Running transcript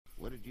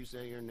did you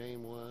say your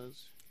name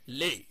was?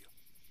 Lee.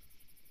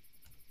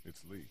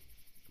 It's Lee.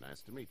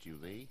 Nice to meet you,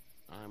 Lee.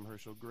 I'm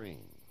Herschel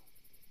Green.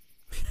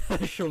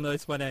 Herschel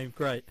knows my name.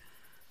 Great.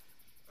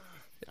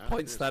 It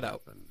points that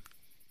out. I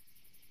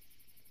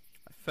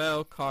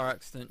fell, car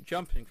accident,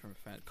 jumping from a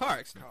fence. Car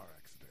accident. Car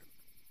accident.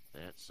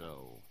 That's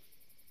so.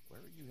 Where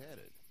are you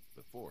headed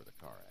before the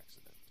car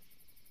accident?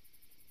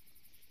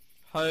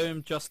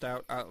 Home, just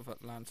out of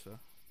Atlanta.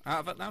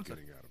 Out of Atlanta?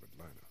 Getting out of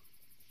Atlanta.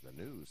 The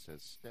news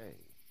says stay.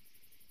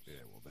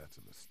 Yeah, well, that's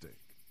a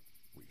mistake.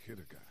 We hit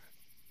a guy.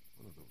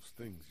 One of those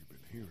things you've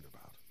been hearing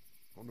about.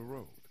 On the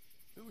road.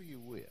 Who are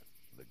you with?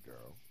 The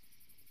girl?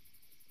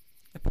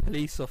 A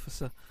police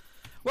officer.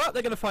 Well,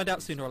 they're going to find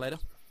out sooner or later.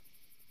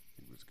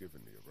 He was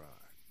giving me a ride.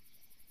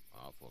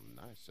 Awful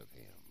nice of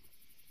him.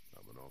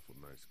 I'm an awful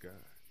nice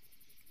guy.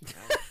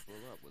 I'll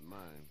pull up with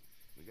mine.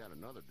 We got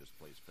another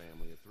displaced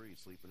family of 3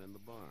 sleeping in the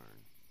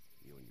barn.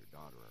 You and your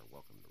daughter are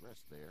welcome to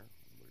rest there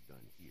when we're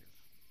done here.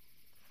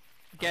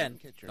 Again,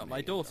 not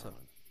my daughter.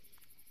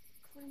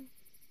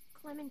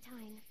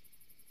 Clementine.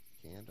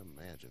 Can't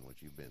imagine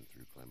what you've been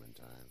through,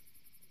 Clementine.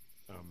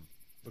 I'm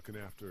looking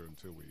after her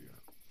until we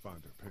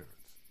find her parents.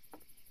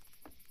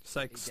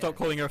 So, Hey, stop Dad,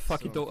 calling her a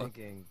fucking so I'm daughter.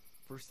 thinking,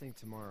 first thing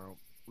tomorrow,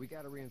 we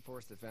gotta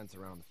reinforce the fence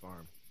around the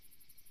farm.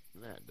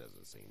 That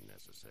doesn't seem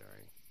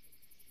necessary.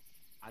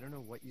 I don't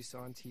know what you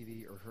saw on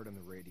TV or heard on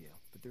the radio,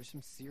 but there's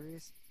some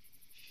serious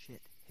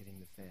shit hitting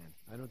the fan.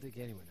 I don't think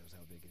anyone knows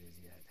how big it is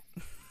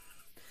yet.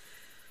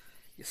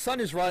 Your son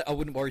is right. I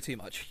wouldn't worry too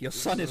much. Your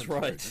son is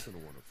right. You're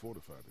gonna want to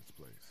fortify this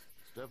place.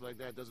 Stuff like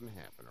that doesn't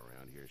happen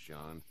around here,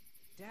 Sean.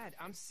 Dad,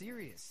 I'm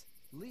serious.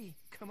 Lee,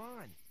 come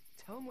on.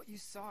 Tell him what you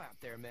saw out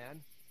there,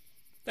 man.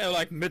 They were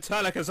like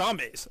Metallica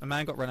zombies. A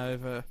man got run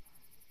over.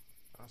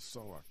 I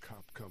saw a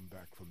cop come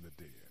back from the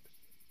dead.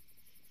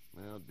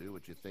 Well, do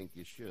what you think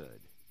you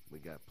should. We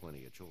got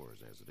plenty of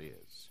chores as it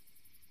is.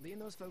 Lee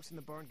and those folks in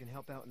the barn can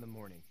help out in the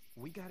morning.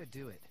 We gotta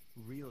do it.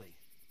 Really.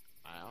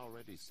 I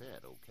already said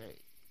okay.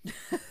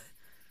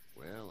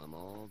 Well, I'm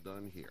all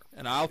done here.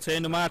 And I'll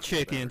tend to my Better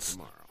chickens.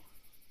 tomorrow.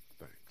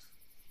 Thanks.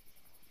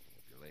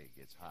 If your leg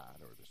gets hot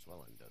or the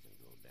swelling doesn't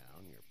go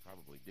down, you're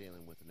probably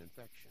dealing with an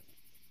infection.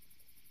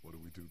 What do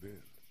we do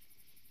then?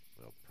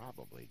 We'll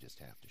probably just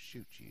have to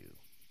shoot you.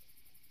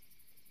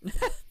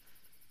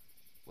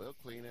 We'll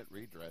clean it,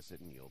 redress it,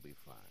 and you'll be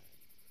fine.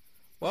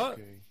 What?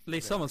 Okay. At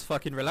least someone's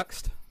fucking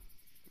relaxed.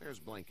 There's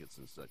blankets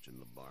and such in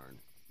the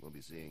barn. We'll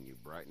be seeing you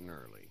bright and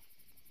early.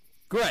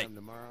 Great. Time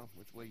tomorrow,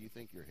 which way you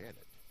think you're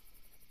headed?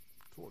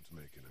 Towards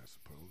Macon, I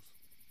suppose.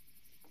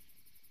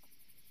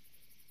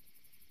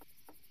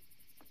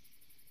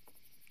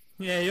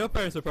 Yeah, your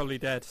parents are probably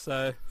dead,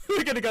 so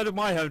we're gonna go to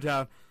my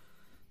hometown.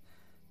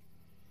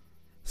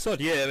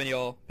 Sod you and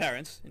your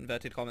parents,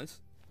 inverted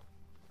commas.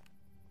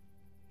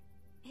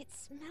 It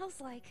smells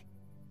like...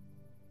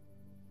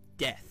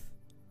 Death.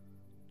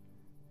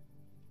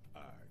 I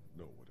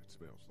know what it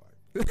smells like.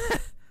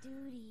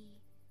 duty.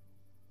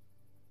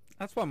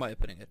 That's one way of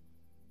putting it.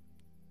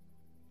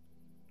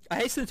 I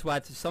hasten to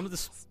add to some of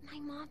the My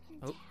mom and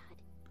Oh. dad.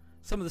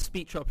 some of the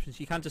speech options.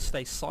 You can just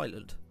stay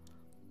silent.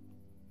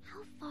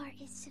 How far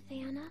is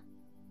Savannah?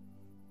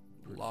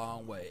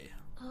 Long way.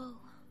 Oh,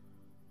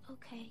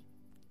 okay.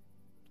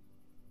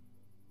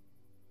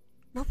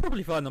 We'll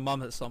probably find the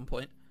mum at some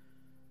point,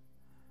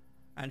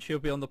 and she'll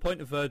be on the point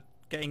of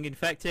getting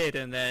infected,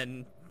 and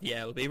then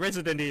yeah, it'll be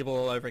Resident Evil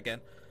all over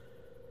again.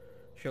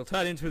 She'll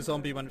turn into a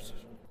zombie when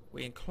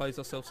we enclose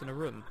ourselves in a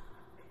room.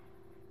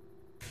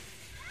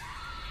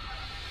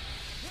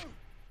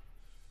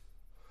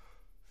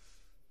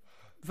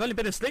 I've only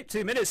been asleep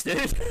 2 minutes,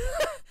 dude.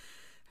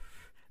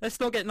 Let's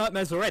not get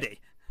nightmares already.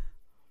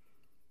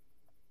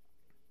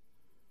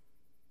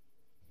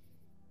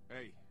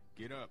 Hey,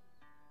 get up.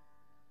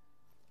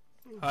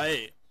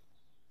 Hey,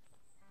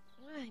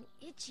 I'm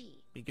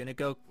itchy. you gonna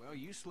go Well,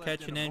 you slept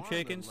catching in a them barn,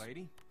 little chickens?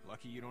 lady.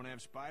 Lucky you don't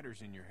have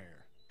spiders in your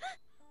hair.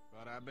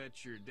 But I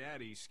bet your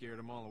daddy scared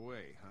them all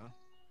away, huh?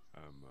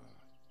 I'm,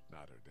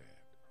 not her dad.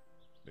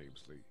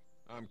 Name's Lee.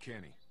 I'm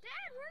Kenny.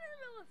 Dad, we're in the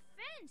middle of a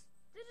fence.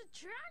 There's a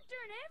tractor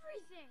and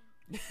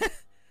everything.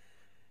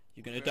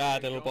 You're gonna Better die,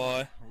 get little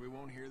going, boy. Or we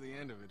won't hear the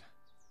end of it.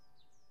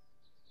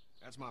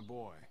 That's my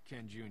boy,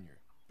 Ken Jr.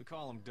 We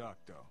call him Duck,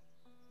 though.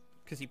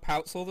 Because he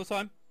pouts all the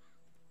time?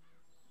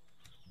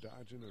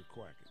 Dodging or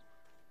quacking?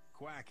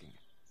 Quacking.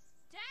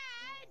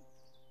 Dad!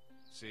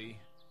 See?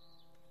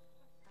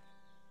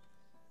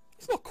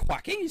 He's not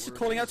quacking, he's just Word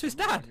calling is out to his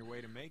you're dad. On your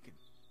way to Macon.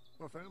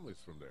 My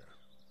family's from there.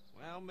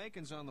 Well,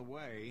 Macon's on the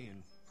way,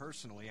 and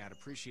personally, I'd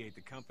appreciate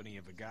the company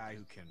of a guy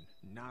who can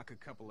knock a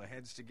couple of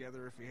heads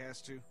together if he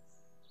has to.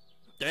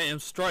 Damn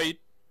straight.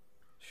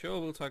 Sure,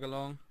 we'll tag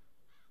along.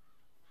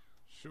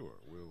 Sure,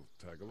 we'll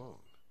tag along.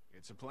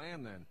 It's a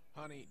plan, then.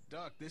 Honey,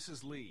 Duck, this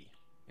is Lee.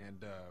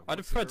 And, I'd what's have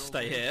the preferred to girl's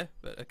stay name? here,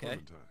 but okay.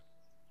 Clementine.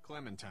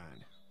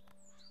 Clementine.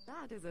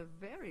 That is a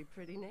very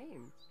pretty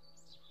name.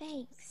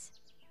 Thanks.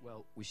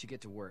 Well, we should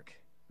get to work.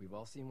 We've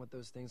all seen what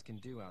those things can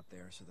do out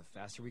there, so the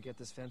faster we get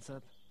this fence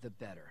up, the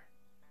better.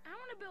 I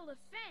want to build a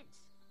fence.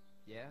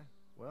 Yeah?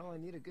 Well, I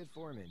need a good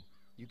foreman.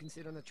 You can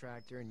sit on the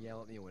tractor and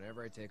yell at me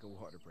whenever I take a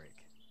water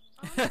break.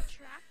 On the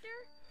tractor?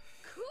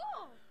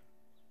 Cool!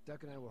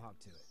 Duck and I will hop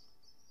to it.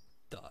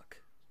 Duck.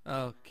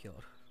 Oh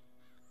god.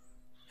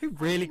 Who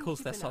really calls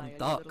Keep their an son eye on the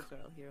Duck? little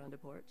girl here on the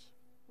porch.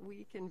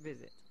 We can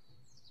visit.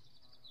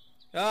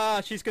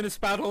 Ah, she's gonna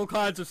spout all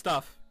kinds of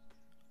stuff.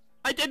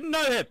 I didn't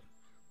know him.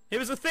 He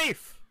was a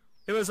thief.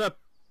 He was a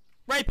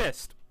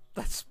rapist.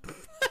 That's...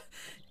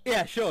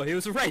 yeah, sure, he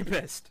was a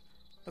rapist.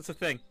 That's a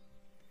thing.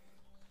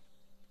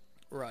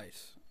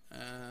 Right.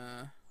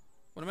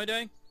 What am I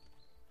doing?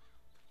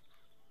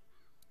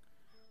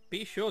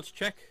 Be sure to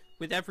check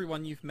with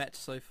everyone you've met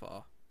so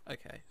far.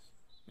 Okay.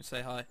 Let me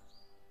say hi.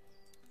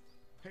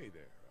 Hey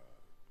there,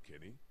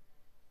 Kenny.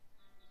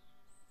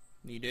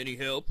 Need any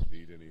help?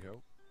 Need any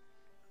help?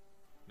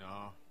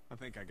 No, I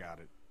think I got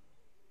it.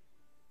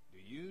 Do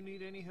you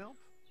need any help?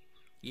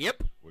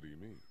 Yep. What do you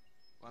mean?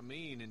 I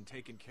mean, in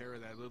taking care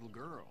of that little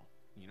girl.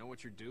 You know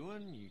what you're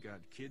doing? You got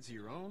kids of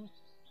your own?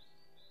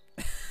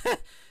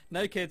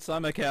 No kids,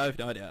 I'm okay, I have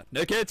no idea.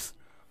 No kids?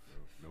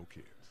 No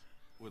kids.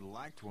 Would have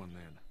liked one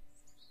then.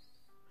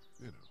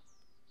 You know.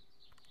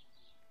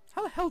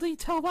 How the hell do you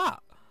tell that?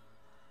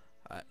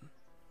 Alright.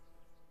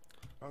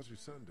 How's your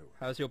son doing?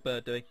 How's your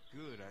bird doing?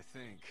 Good, I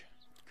think.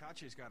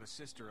 Katya's got a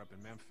sister up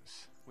in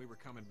Memphis. We were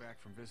coming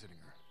back from visiting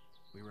her.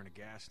 We were in a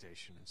gas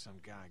station and some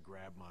guy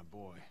grabbed my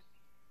boy.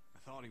 I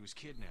thought he was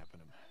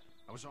kidnapping him.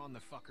 I was on the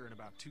fucker in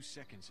about 2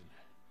 seconds and...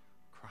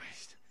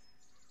 Christ.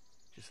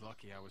 Just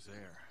lucky I was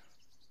there.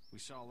 We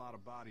saw a lot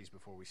of bodies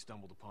before we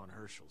stumbled upon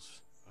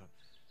Herschel's. But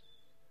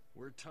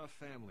we're a tough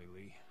family,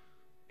 Lee.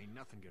 Ain't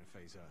nothing gonna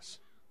faze us.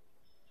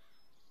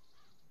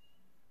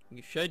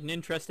 You showed an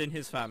interest in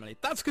his family.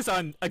 That's because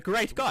I'm a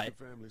great guy. What's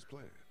the family's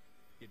plan?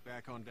 Get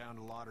back on down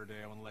to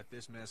Lauderdale and let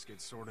this mess get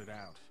sorted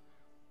out.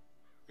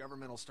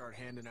 Government will start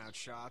handing out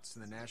shots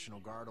and the National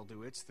Guard will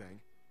do its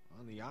thing.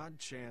 On the odd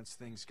chance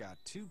things got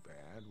too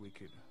bad, we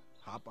could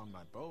hop on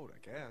my boat, I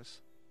guess.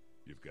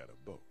 You've got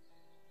a boat.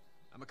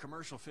 I'm a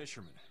commercial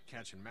fisherman,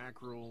 catching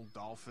mackerel,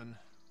 dolphin,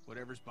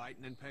 whatever's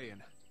biting and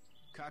paying.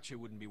 Katya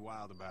wouldn't be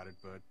wild about it,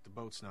 but the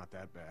boat's not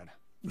that bad.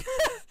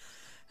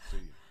 See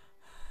ya.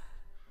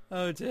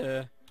 Oh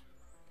dear.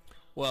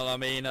 Well, I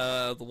mean,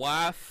 the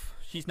wife,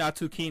 she's not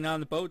too keen on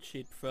the boat.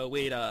 She'd prefer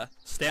we to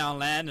stay on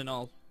land and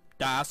I'll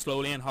die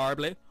slowly and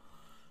horribly.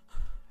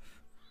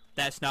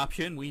 That's an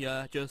option we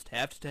just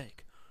have to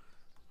take.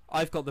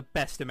 I've got the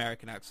best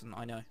American accent,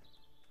 I know.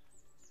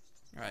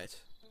 Right.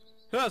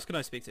 Who else can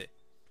I speak to?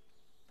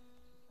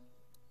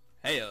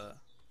 Hey,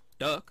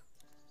 Duck.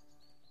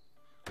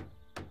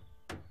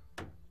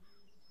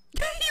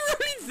 You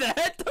really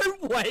there?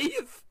 Don't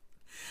wave.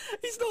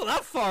 He's not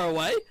that far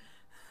away.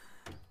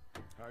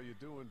 How you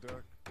doing,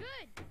 Duck? Good.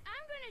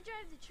 I'm gonna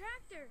drive the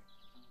tractor.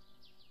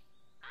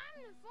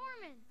 I'm the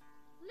foreman.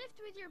 Lift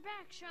with your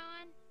back,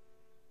 Sean.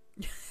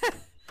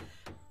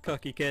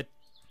 Cocky kid.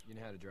 You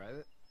know how to drive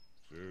it?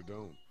 Sure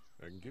don't.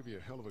 I can give you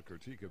a hell of a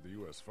critique of the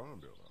U.S.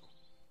 Farm Bill,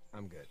 though.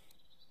 I'm good.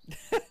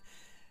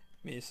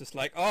 Me, it's just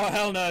like, oh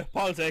hell no,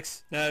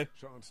 politics, no.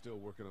 Sean's still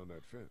working on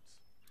that fence.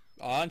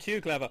 Aren't you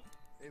clever?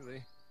 Hey,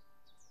 Lee.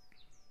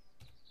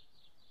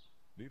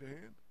 Need a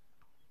hand?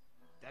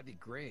 That'd be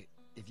great.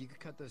 If you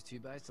could cut those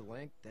 2x to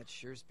length, that'd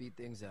sure speed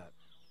things up.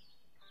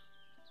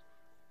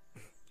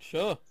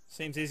 Sure,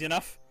 seems easy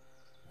enough.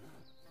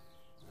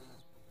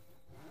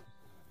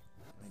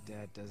 My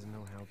dad doesn't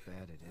know how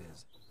bad it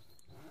is.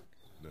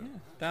 No, Yeah,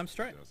 damn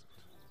straight. doesn't.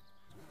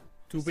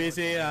 Too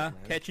busy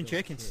catching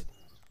chickens.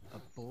 A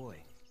boy.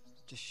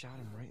 Just shot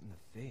him right in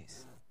the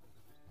face.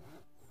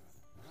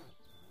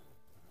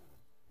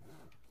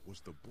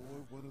 Was the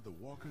boy one of the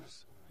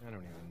walkers? I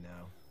don't even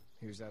know.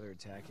 He was either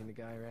attacking the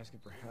guy or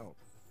asking for help.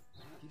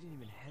 He didn't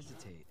even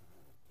hesitate.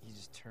 He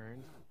just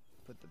turned,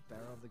 put the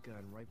barrel of the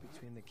gun right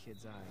between the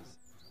kid's eyes,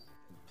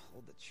 and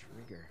pulled the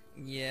trigger.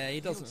 Yeah, he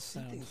You doesn't don't see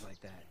sound things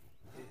like that.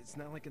 It's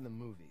not like in the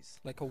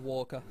movies. like a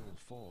walker. It don't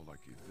fall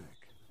like you think.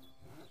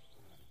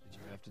 Did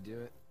you have to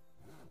do it?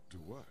 Do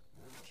what?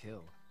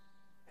 Kill.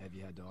 Have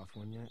you had to off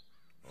one yet?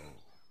 Oh,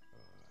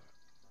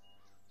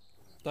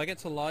 Do I get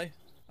to lie?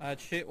 I had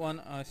shoot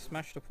one, I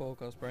smashed a poor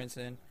girl's brains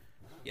in.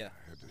 Yeah.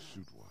 I had to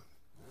shoot one.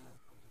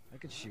 I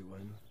could shoot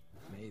one.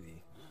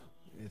 Maybe.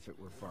 If it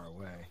were far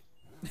away.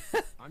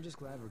 I'm just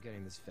glad we're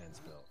getting this fence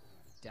built.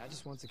 Dad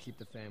just wants to keep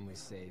the family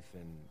safe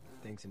and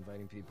thinks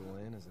inviting people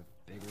in is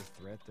a bigger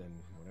threat than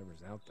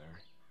whatever's out there.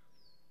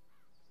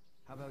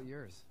 How about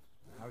yours?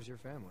 How's your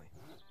family?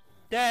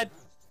 Dad!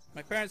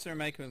 My parents are in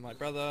Macon with my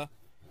brother.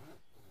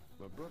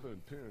 My brother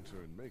and parents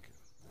are in Macon.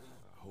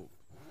 I hope.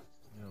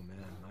 Oh man,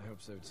 I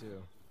hope so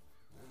too.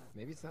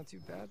 Maybe it's not too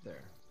bad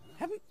there.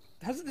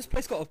 Hasn't this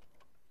place got a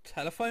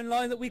telephone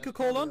line that we could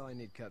call on? All I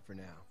need cut for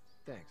now.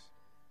 Thanks.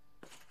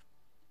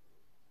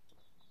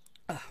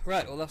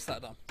 Right, well that's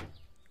that done.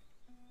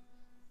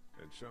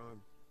 And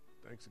Sean,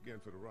 thanks again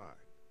for the ride.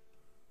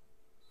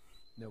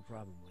 No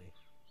problem, Lee.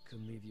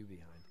 Couldn't leave you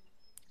behind.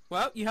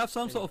 Well, you have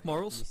some sort of Anyway,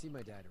 morals. When you see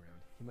my dad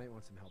around, he might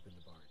want some help in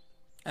the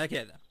barn.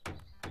 Okay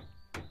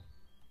then.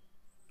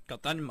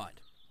 Got that in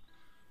mind.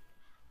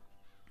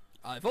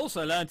 I've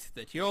also learned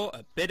that you're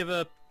a bit of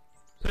a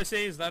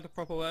pussy. Is that a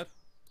proper word?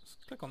 Let's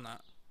click on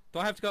that. Do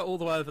I have to go all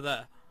the way over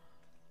there?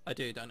 I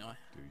do, don't I?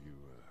 Do you,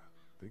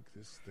 think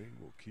this thing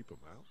will keep them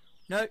out?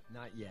 No.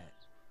 Not yet.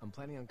 I'm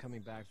planning on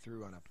coming back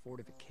through on a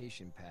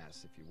fortification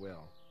pass, if you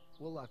will.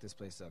 We'll lock this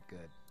place up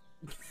good.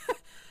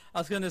 I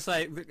was going to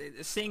say,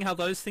 seeing how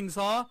those things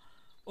are,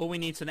 all we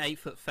need is an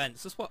 8-foot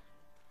fence. That's what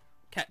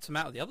kept them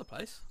out of the other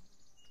place,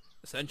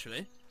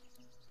 essentially.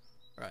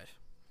 Right.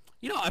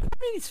 You know, I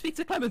probably need to speak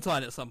to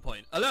Clementine at some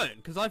point, alone,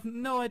 because I've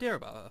no idea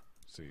about her.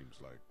 Seems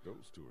like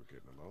those two are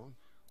getting along.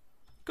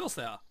 Of course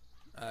they are.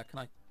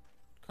 Can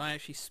I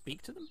actually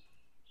speak to them?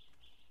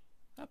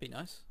 That'd be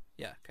nice.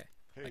 Yeah, okay.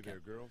 Hey there,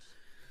 girls.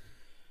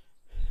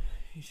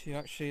 She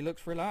actually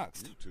looks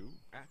relaxed. You two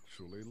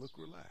actually look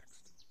relaxed.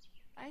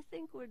 I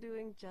think we're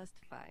doing just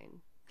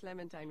fine.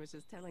 Clementine was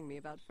just telling me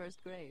about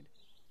first grade.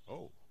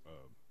 Oh,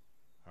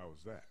 how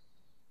was that?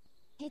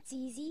 It's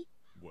easy.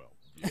 Well,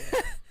 yeah.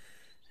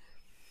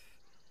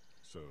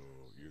 So,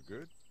 you're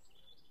good?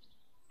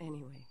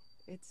 Anyway,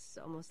 it's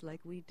almost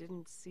like we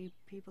didn't see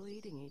people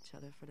eating each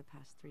other for the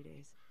past 3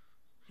 days.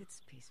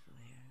 It's peaceful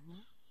here, no?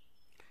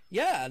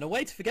 Yeah, and a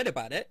way to forget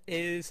about it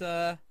is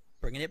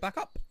bringing it back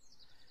up.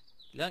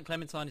 You learned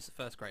Clementine is the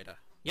first grader.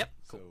 Yep,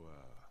 cool. So,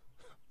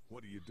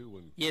 what do you do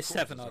when Year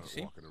 7, corpses I'd aren't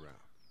assume. walking around?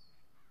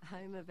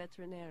 I'm a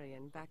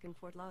veterinarian back in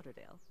Fort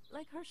Lauderdale,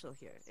 like Herschel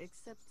here,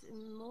 except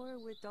more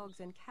with dogs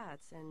and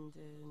cats and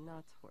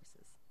not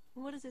horses.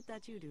 What is it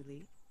that you do,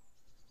 Lee?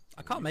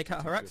 I can't make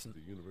out her At accent.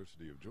 the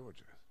University of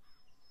Georgia.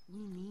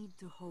 We need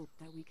to hope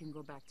that we can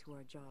go back to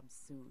our jobs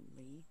soon,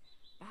 Lee.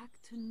 Back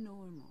to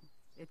normal.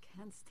 It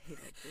can't stay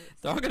like this.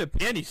 There aren't going to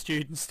be any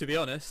students, to be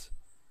honest.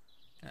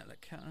 No,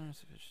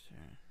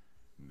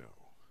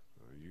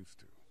 I used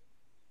to.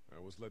 I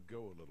was let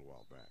go a little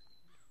while back.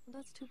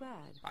 That's too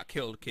bad. I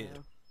killed a kid.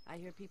 Well, I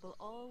hear people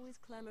always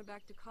clamor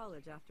back to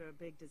college after a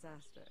big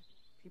disaster.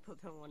 People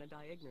don't want to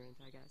die ignorant,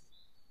 I guess.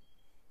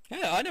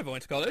 Yeah, I never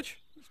went to college.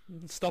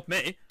 Stop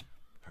me.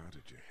 How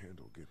did you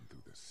handle getting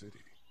through the city?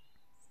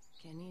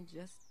 Kenny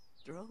just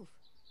drove.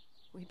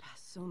 We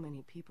passed so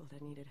many people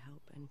that needed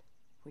help, and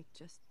we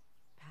just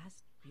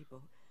passed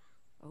people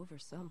over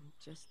some.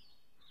 Just...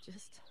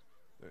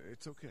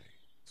 It's okay.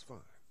 It's fine.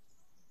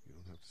 You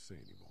don't have to say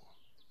anymore.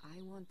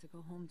 I want to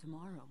go home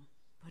tomorrow.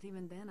 But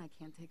even then, I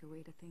can't take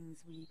away the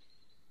things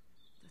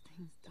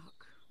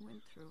Doc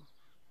went through.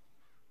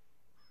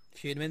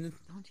 Shoot him in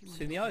Don't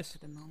you the want eyes. to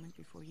the moment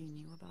before you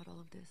knew about all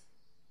of this?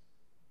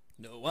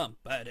 No, I'm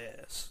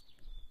badass.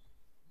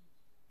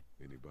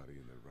 Anybody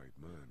in their right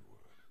mind would.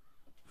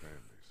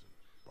 Families and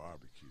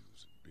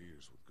barbecues and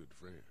beers with good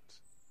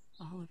friends.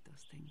 All of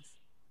those things.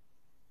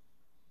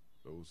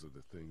 Those are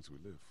the things we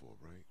live for,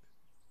 right?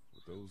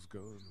 With those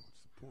gone,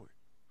 what's the point?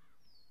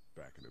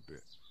 Back in a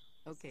bit.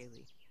 Okay,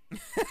 Lee.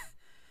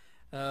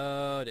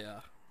 Oh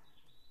dear.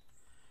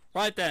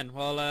 Right then,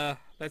 well,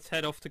 let's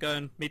head off to go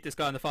and meet this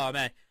guy on the farm,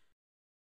 eh?